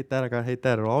that, I gotta hate that, I gotta hate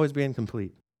that. It'll always be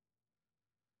incomplete.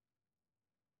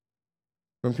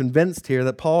 I'm convinced here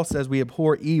that Paul says we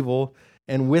abhor evil,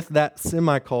 and with that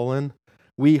semicolon,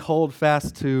 we hold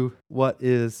fast to what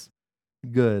is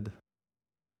good.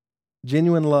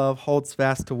 Genuine love holds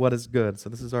fast to what is good. So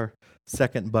this is our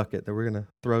second bucket that we're going to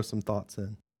throw some thoughts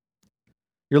in.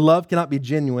 Your love cannot be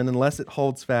genuine unless it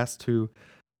holds fast to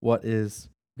what is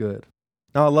good.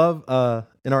 Now, I love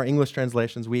in our English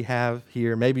translations we have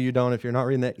here, maybe you don't, if you're not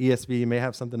reading that ESV, you may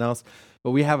have something else,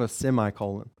 but we have a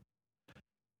semicolon.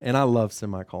 And I love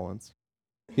semicolons.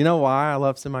 You know why I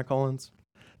love semicolons?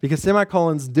 Because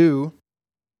semicolons do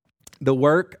the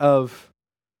work of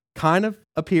kind of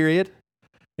a period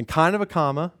and kind of a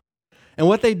comma. And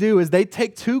what they do is they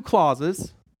take two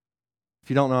clauses. If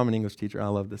you don't know, I'm an English teacher. I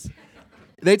love this.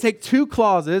 They take two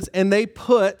clauses and they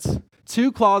put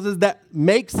two clauses that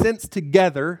make sense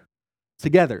together.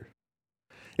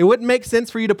 It wouldn't make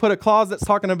sense for you to put a clause that's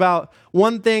talking about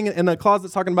one thing and a clause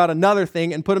that's talking about another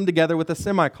thing and put them together with a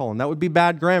semicolon. That would be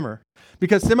bad grammar.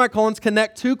 Because semicolons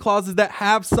connect two clauses that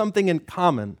have something in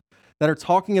common, that are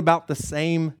talking about the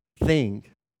same thing.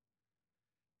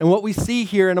 And what we see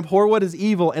here in abhor what is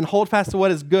evil and hold fast to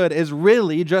what is good is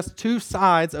really just two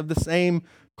sides of the same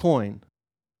coin.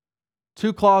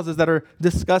 Two clauses that are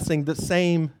discussing the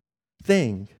same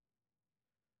thing.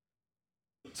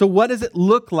 So what does it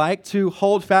look like to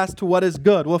hold fast to what is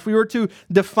good? Well, if we were to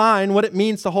define what it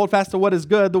means to hold fast to what is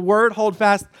good, the word hold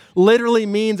fast literally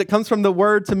means, it comes from the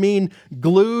word to mean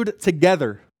glued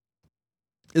together.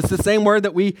 It's the same word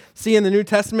that we see in the New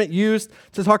Testament used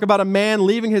to talk about a man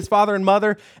leaving his father and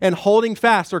mother and holding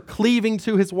fast or cleaving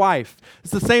to his wife.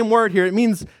 It's the same word here. It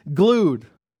means glued.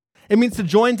 It means to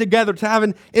join together, to have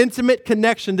an intimate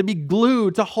connection, to be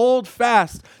glued, to hold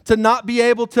fast, to not be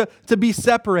able to be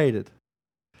separated.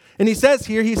 And he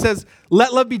says,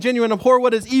 let love be genuine, abhor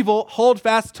what is evil, hold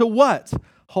fast to what?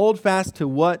 Hold fast to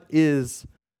what is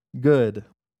good.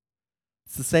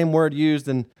 It's the same word used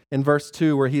in verse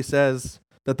 2 where he says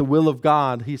that the will of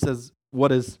God, he says,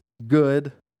 what is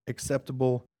good,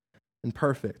 acceptable, and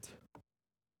perfect.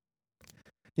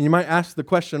 And you might ask the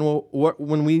question, well,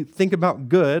 when we think about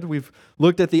good, we've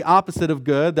looked at the opposite of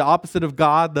good, the opposite of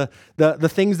God, the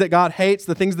things that God hates,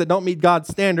 the things that don't meet God's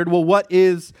standard. Well, what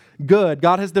is good?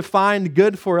 God has defined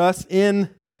good for us in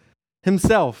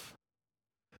himself.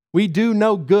 We do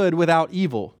no good without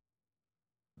evil.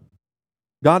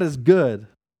 God is good.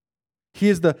 He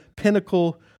is the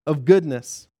pinnacle of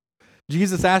goodness.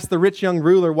 Jesus asked the rich young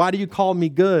ruler, why do you call me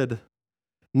good?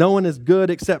 No one is good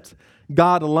except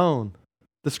God alone.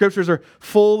 The scriptures are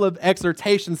full of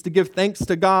exhortations to give thanks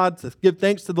to God, to give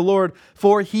thanks to the Lord,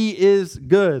 for he is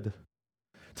good.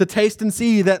 To taste and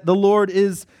see that the Lord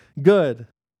is good.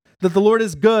 That the Lord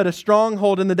is good, a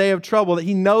stronghold in the day of trouble, that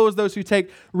he knows those who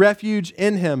take refuge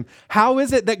in him. How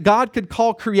is it that God could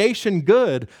call creation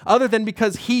good other than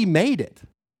because he made it?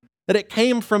 That it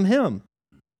came from him?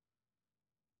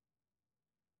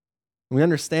 We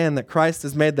understand that Christ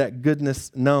has made that goodness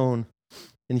known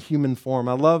in human form.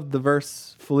 I love the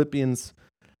verse Philippians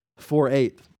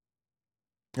 4:8.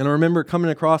 And I remember coming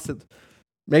across it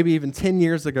maybe even 10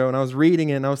 years ago, and I was reading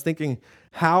it and I was thinking,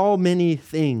 how many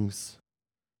things?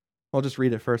 I'll just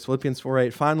read it first. Philippians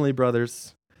 4:8. Finally,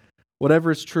 brothers,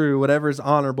 whatever is true, whatever is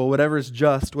honorable, whatever is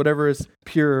just, whatever is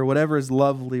pure, whatever is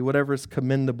lovely, whatever is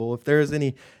commendable, if there is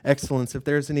any excellence, if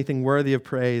there is anything worthy of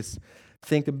praise,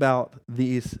 think about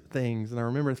these things. And I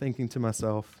remember thinking to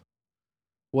myself,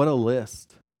 what a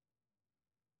list.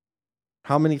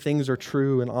 How many things are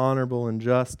true and honorable and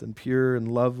just and pure and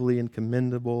lovely and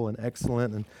commendable and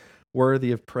excellent and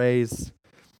worthy of praise.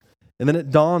 And then it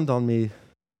dawned on me.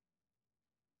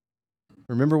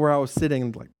 Remember where I was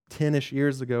sitting like 10-ish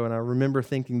years ago, and I remember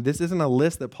thinking, this isn't a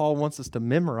list that Paul wants us to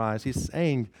memorize. He's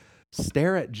saying,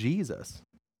 stare at Jesus.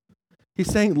 He's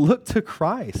saying, look to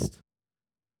Christ.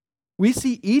 We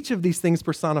see each of these things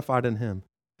personified in him.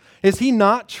 Is he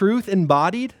not truth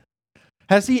embodied?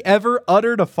 Has he ever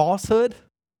uttered a falsehood?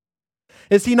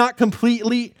 Is he not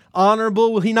completely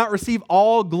honorable? Will he not receive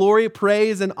all glory,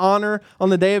 praise, and honor on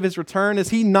the day of his return? Is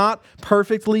he not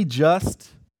perfectly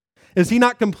just? Is he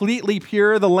not completely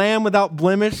pure, the Lamb without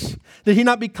blemish? Did he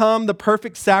not become the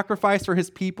perfect sacrifice for his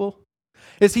people?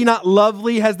 Is he not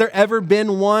lovely? Has there ever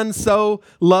been one so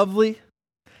lovely?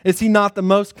 Is he not the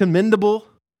most commendable?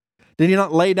 Did he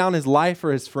not lay down his life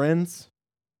for his friends?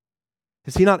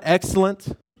 Is he not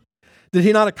excellent? Did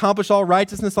he not accomplish all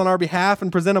righteousness on our behalf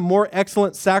and present a more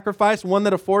excellent sacrifice, one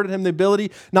that afforded him the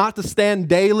ability not to stand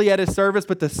daily at his service,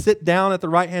 but to sit down at the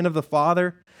right hand of the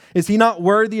Father? Is he not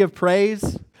worthy of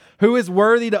praise? Who is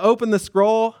worthy to open the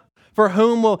scroll? For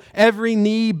whom will every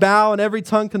knee bow and every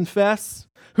tongue confess?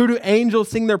 Who do angels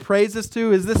sing their praises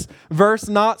to? Is this verse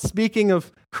not speaking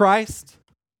of Christ?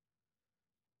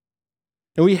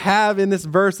 And we have in this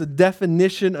verse a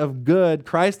definition of good.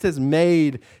 Christ has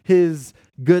made his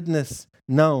goodness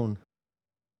known.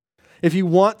 If you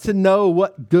want to know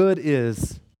what good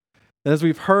is, as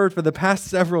we've heard for the past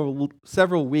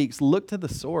several weeks, look to the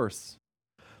source.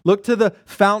 Look to the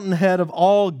fountainhead of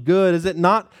all good. Is it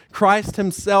not Christ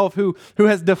himself who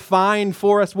has defined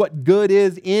for us what good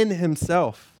is in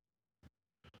himself?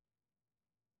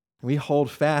 We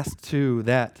hold fast to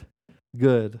that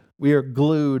good. We are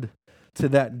glued to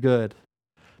that good.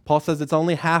 Paul says it's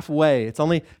only halfway. It's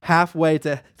only halfway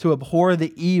to abhor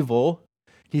the evil.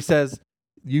 He says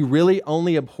you really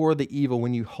only abhor the evil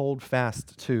when you hold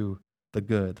fast to the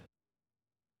good.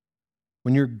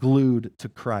 When you're glued to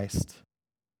Christ.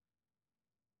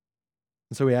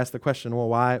 And so we ask the question, well,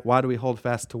 why do we hold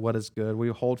fast to what is good? We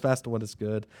hold fast to what is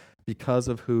good because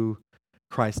of who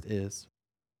Christ is.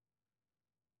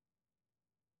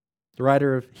 The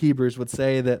writer of Hebrews would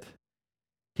say that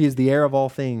he is the heir of all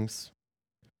things,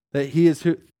 that he is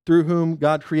through whom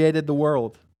God created the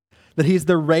world, that he's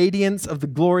the radiance of the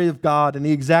glory of God and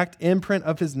the exact imprint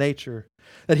of his nature,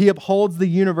 that he upholds the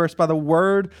universe by the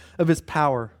word of his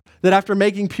power, that after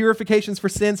making purifications for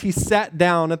sins, he sat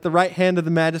down at the right hand of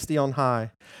the Majesty on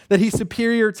high, that he's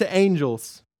superior to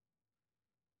angels.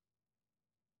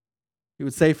 He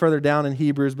would say further down in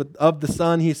Hebrews, but of the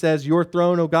Son, he says, your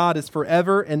throne, O God, is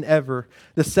forever and ever.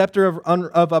 The scepter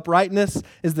of uprightness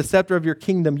is the scepter of your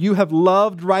kingdom. You have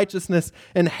loved righteousness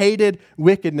and hated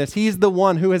wickedness. He's the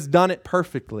one who has done it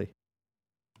perfectly.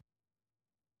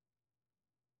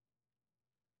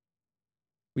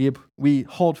 We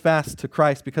hold fast to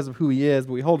Christ because of who he is,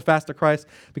 but we hold fast to Christ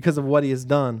because of what he has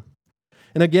done.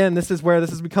 And again, this is where this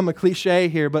has become a cliche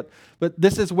here, but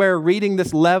this is where reading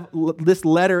this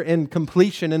letter in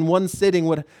completion in one sitting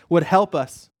would help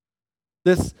us.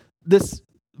 This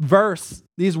verse,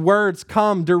 these words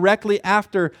come directly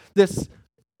after this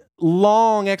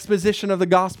long exposition of the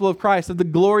gospel of Christ, of the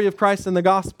glory of Christ in the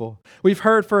gospel. We've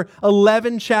heard for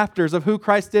 11 chapters of who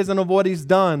Christ is and of what he's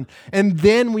done. And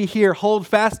then we hear, hold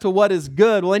fast to what is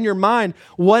good. Well, in your mind,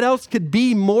 what else could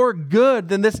be more good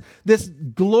than this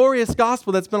glorious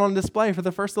gospel that's been on display for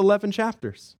the first 11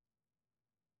 chapters?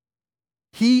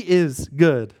 He is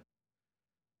good.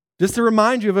 Just to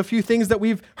remind you of a few things that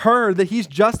we've heard, that he's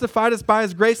justified us by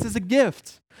his grace as a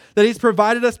gift, that he's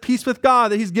provided us peace with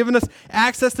God, that he's given us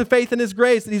access to faith in his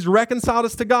grace, that he's reconciled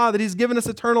us to God, that he's given us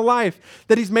eternal life,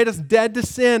 that he's made us dead to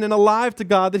sin and alive to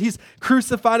God, that he's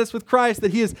crucified us with Christ,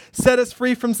 that he has set us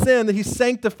free from sin, that he's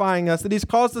sanctifying us, that he's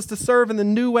caused us to serve in the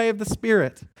new way of the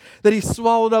Spirit, that he's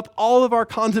swallowed up all of our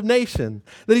condemnation,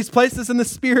 that he's placed us in the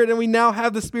Spirit and we now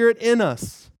have the Spirit in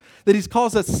us, that he's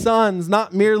called us sons,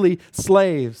 not merely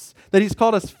slaves, that he's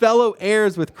called us fellow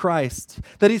heirs with Christ,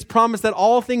 that he's promised that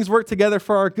all things work together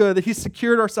for our good, that he's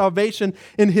secured our salvation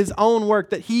in his own work,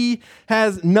 that he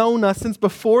has known us since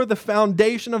before the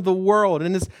foundation of the world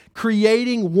and is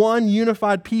creating one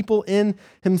unified people in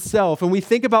himself. And we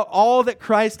think about all that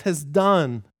Christ has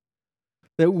done,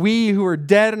 that we who are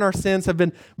dead in our sins have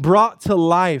been brought to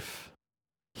life.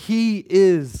 He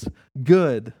is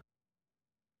good.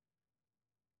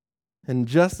 And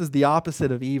just as the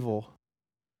opposite of evil,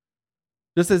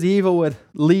 just as evil would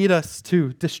lead us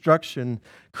to destruction,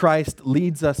 Christ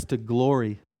leads us to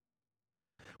glory.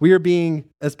 We are being,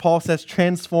 as Paul says,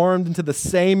 transformed into the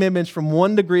same image from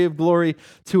one degree of glory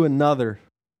to another.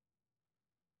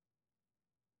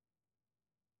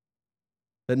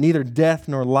 That neither death,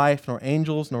 nor life, nor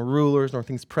angels, nor rulers, nor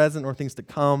things present, nor things to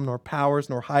come, nor powers,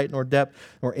 nor height, nor depth,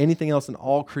 nor anything else in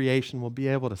all creation will be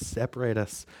able to separate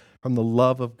us from the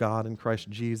love of God in Christ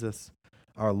Jesus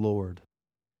our Lord.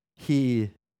 He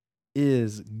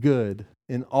is good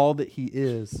in all that he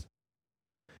is.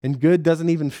 And good doesn't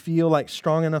even feel like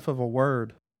strong enough of a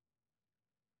word.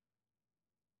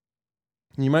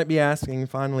 And you might be asking,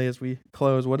 finally, as we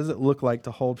close, what does it look like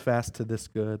to hold fast to this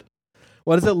good?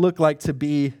 What does it look like to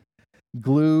be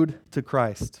glued to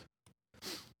Christ?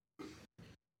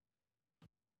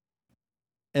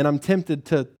 And I'm tempted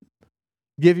to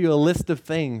give you a list of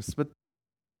things, but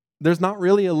there's not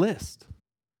really a list.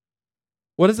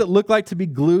 What does it look like to be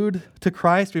glued to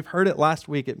Christ? We've heard it last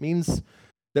week. It means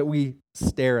that we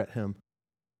stare at him.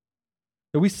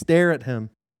 That we stare at him.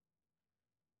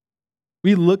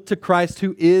 We look to Christ,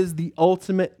 who is the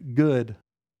ultimate good.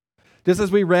 Just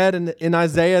as we read in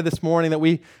Isaiah this morning, that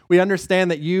we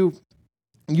understand that you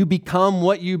become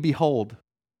what you behold.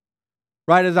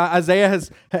 Right? As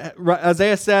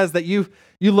Isaiah says that you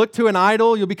look to an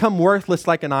idol, you'll become worthless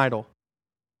like an idol.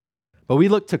 But we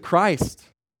look to Christ.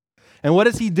 And what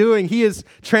is he doing? He is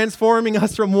transforming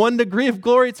us from one degree of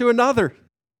glory to another.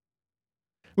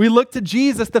 We look to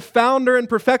Jesus, the founder and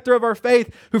perfecter of our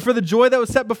faith, who for the joy that was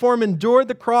set before him endured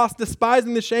the cross,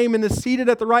 despising the shame, and is seated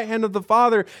at the right hand of the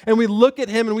Father. And we look at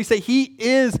him and we say, he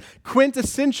is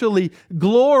quintessentially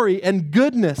glory and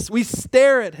goodness. We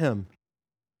stare at him.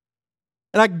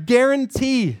 And I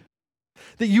guarantee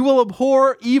that you will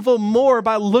abhor evil more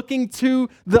by looking to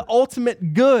the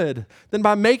ultimate good than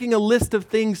by making a list of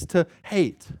things to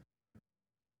hate.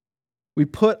 We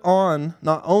put on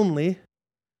not only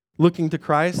looking to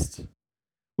Christ,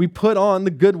 we put on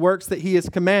the good works that he has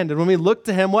commanded. When we look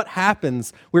to him, what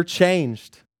happens? We're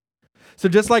changed. So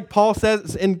just like Paul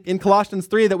says in Colossians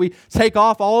 3 that we take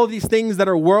off all of these things that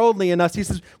are worldly in us, he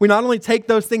says we not only take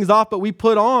those things off, but we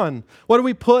put on. What do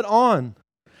we put on?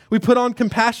 We put on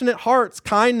compassionate hearts,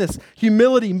 kindness,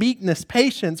 humility, meekness,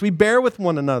 patience. We bear with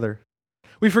one another.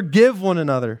 We forgive one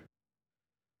another.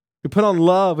 We put on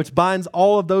love, which binds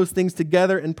all of those things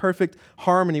together in perfect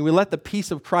harmony. We let the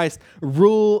peace of Christ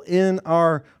rule in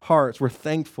our hearts. We're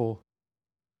thankful.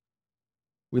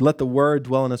 We let the word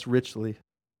dwell in us richly.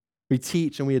 We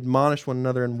teach and we admonish one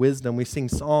another in wisdom. We sing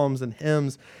psalms and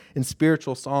hymns and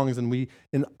spiritual songs, and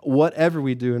in whatever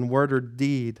we do, in word or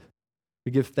deed,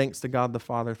 we give thanks to God the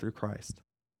Father through Christ.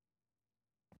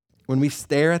 When we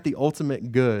stare at the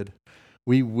ultimate good,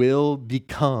 we will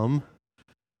become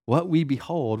what we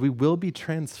behold. We will be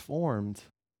transformed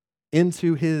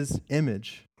into his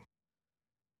image.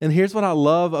 And here's what I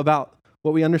love about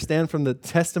what we understand from the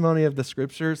testimony of the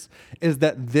scriptures is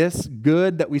that this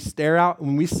good that we stare out,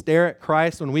 when we stare at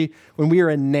Christ, when we are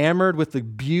enamored with the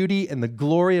beauty and the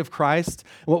glory of Christ,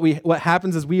 what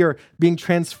happens is we are being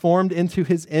transformed into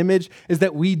his image, is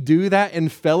that we do that in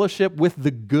fellowship with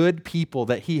the good people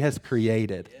that he has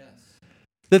created. Yes.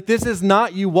 That this is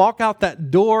not you walk out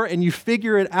that door and you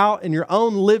figure it out in your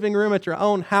own living room at your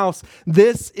own house.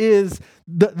 This is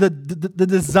the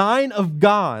design of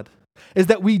God, is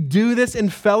that we do this in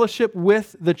fellowship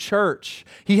with the church.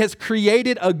 He has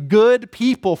created a good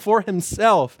people for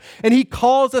himself, and he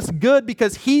calls us good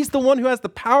because he's the one who has the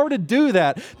power to do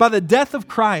that by the death of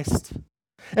Christ.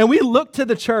 And we look to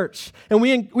the church, and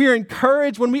we are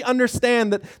encouraged when we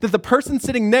understand that the person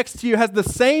sitting next to you has the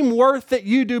same worth that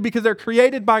you do because they're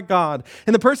created by God.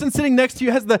 And the person sitting next to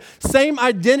you has the same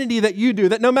identity that you do,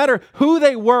 that no matter who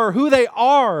they were, who they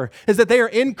are, is that they are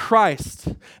in Christ.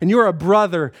 And you are a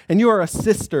brother, and you are a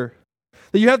sister.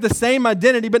 That you have the same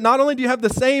identity, but not only do you have the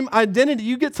same identity,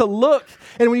 you get to look,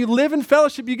 and when you live in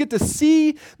fellowship, you get to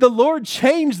see the Lord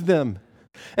change them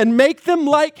and make them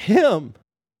like him,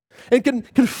 and can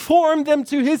conform them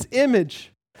to his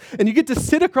image. And you get to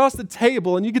sit across the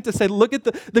table and you get to say, look at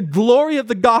the glory of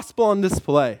the gospel on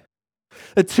display.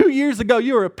 That 2 years ago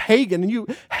you were a pagan and you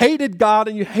hated God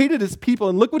and you hated his people,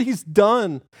 and look what he's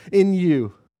done in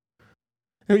you.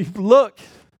 And you look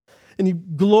and you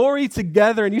glory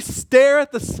together and you stare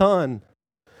at the Son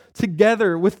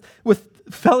together with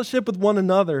fellowship with one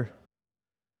another.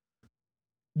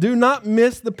 Do not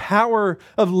miss the power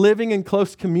of living in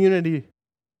close community.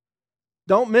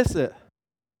 Don't miss it.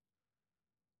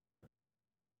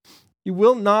 You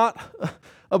will not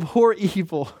abhor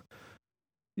evil.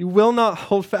 You will not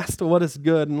hold fast to what is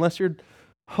good unless you're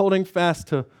holding fast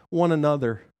to one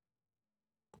another.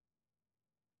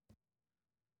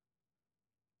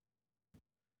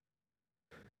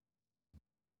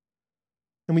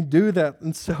 And we do that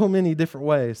in so many different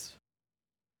ways.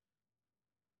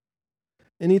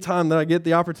 Anytime that I get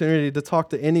the opportunity to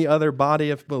talk to any other body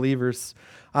of believers,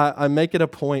 I make it a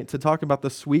point to talk about the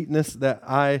sweetness that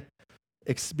I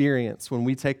experience when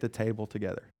we take the table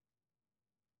together.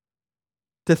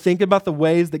 To think about the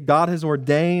ways that God has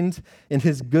ordained in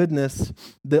his goodness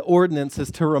the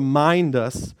ordinances to remind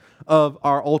us of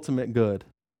our ultimate good.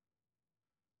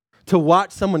 To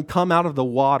watch someone come out of the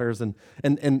waters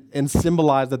and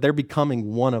symbolize that they're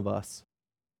becoming one of us.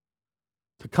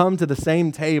 To come to the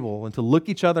same table and to look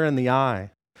each other in the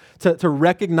eye. To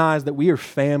recognize that we are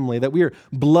family, that we are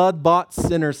blood-bought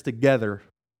sinners together.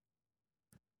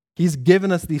 He's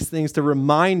given us these things to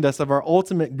remind us of our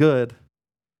ultimate good.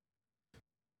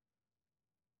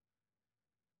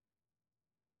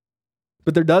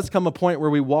 But there does come a point where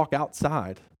we walk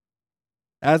outside.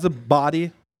 As a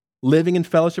body, living in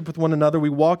fellowship with one another, we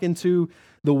walk into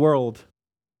the world.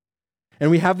 And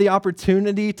we have the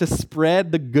opportunity to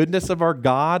spread the goodness of our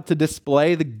God, to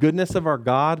display the goodness of our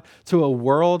God to a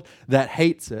world that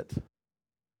hates it.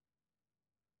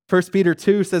 1 Peter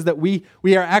 2 says that we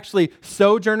are actually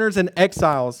sojourners and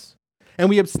exiles, and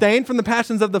we abstain from the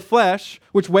passions of the flesh,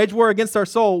 which wage war against our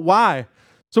soul. Why?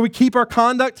 So we keep our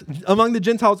conduct among the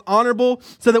Gentiles honorable,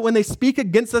 so that when they speak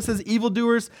against us as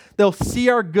evildoers, they'll see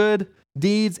our good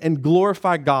deeds and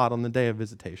glorify God on the day of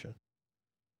visitation.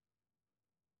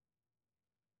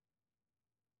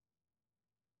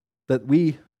 That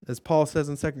we, as Paul says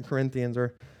in 2 Corinthians,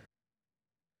 are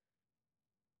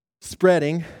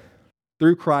spreading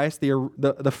through Christ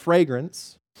the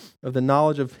fragrance of the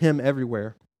knowledge of Him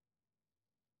everywhere.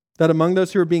 That among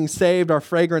those who are being saved, our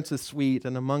fragrance is sweet,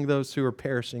 and among those who are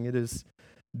perishing, it is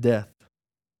death.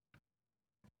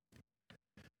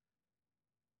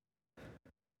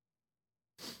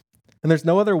 And there's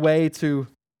no other way to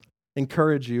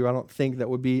encourage you, I don't think, that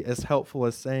would be as helpful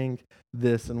as saying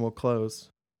this, and we'll close.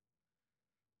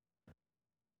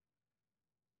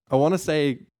 I want to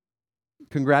say,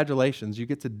 congratulations, you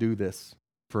get to do this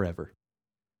forever.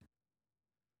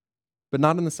 But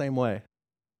not in the same way.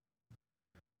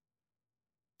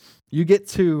 You get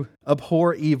to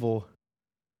abhor evil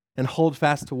and hold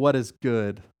fast to what is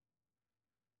good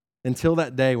until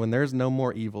that day when there's no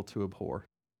more evil to abhor.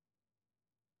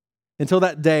 Until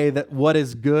that day that what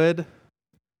is good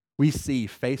we see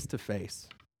face to face.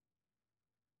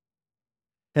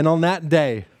 And on that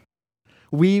day,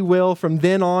 we will, from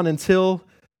then on until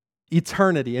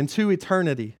eternity, into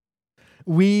eternity,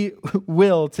 we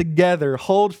will together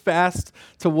hold fast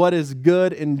to what is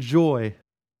good and joy,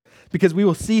 because we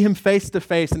will see Him face to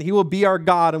face, and He will be our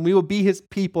God, and we will be His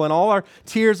people, and all our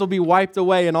tears will be wiped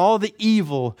away, and all the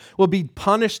evil will be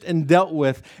punished and dealt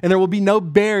with, and there will be no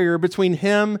barrier between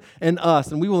Him and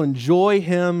us, and we will enjoy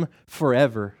Him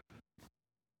forever.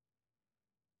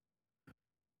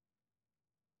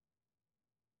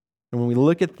 And when we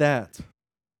look at that,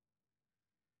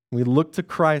 we look to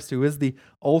Christ, who is the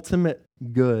ultimate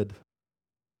good,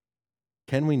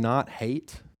 can we not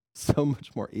hate so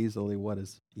much more easily what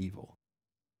is evil?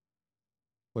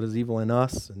 What is evil in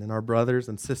us and in our brothers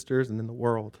and sisters and in the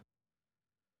world?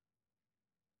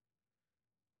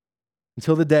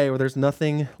 Until the day where there's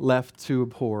nothing left to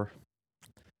abhor.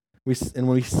 And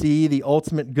when we see the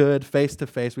ultimate good face to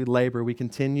face, we labor, we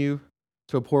continue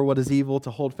to abhor what is evil,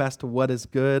 to hold fast to what is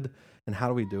good. And how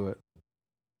do we do it?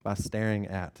 By staring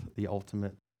at the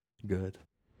ultimate good.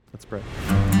 Let's pray.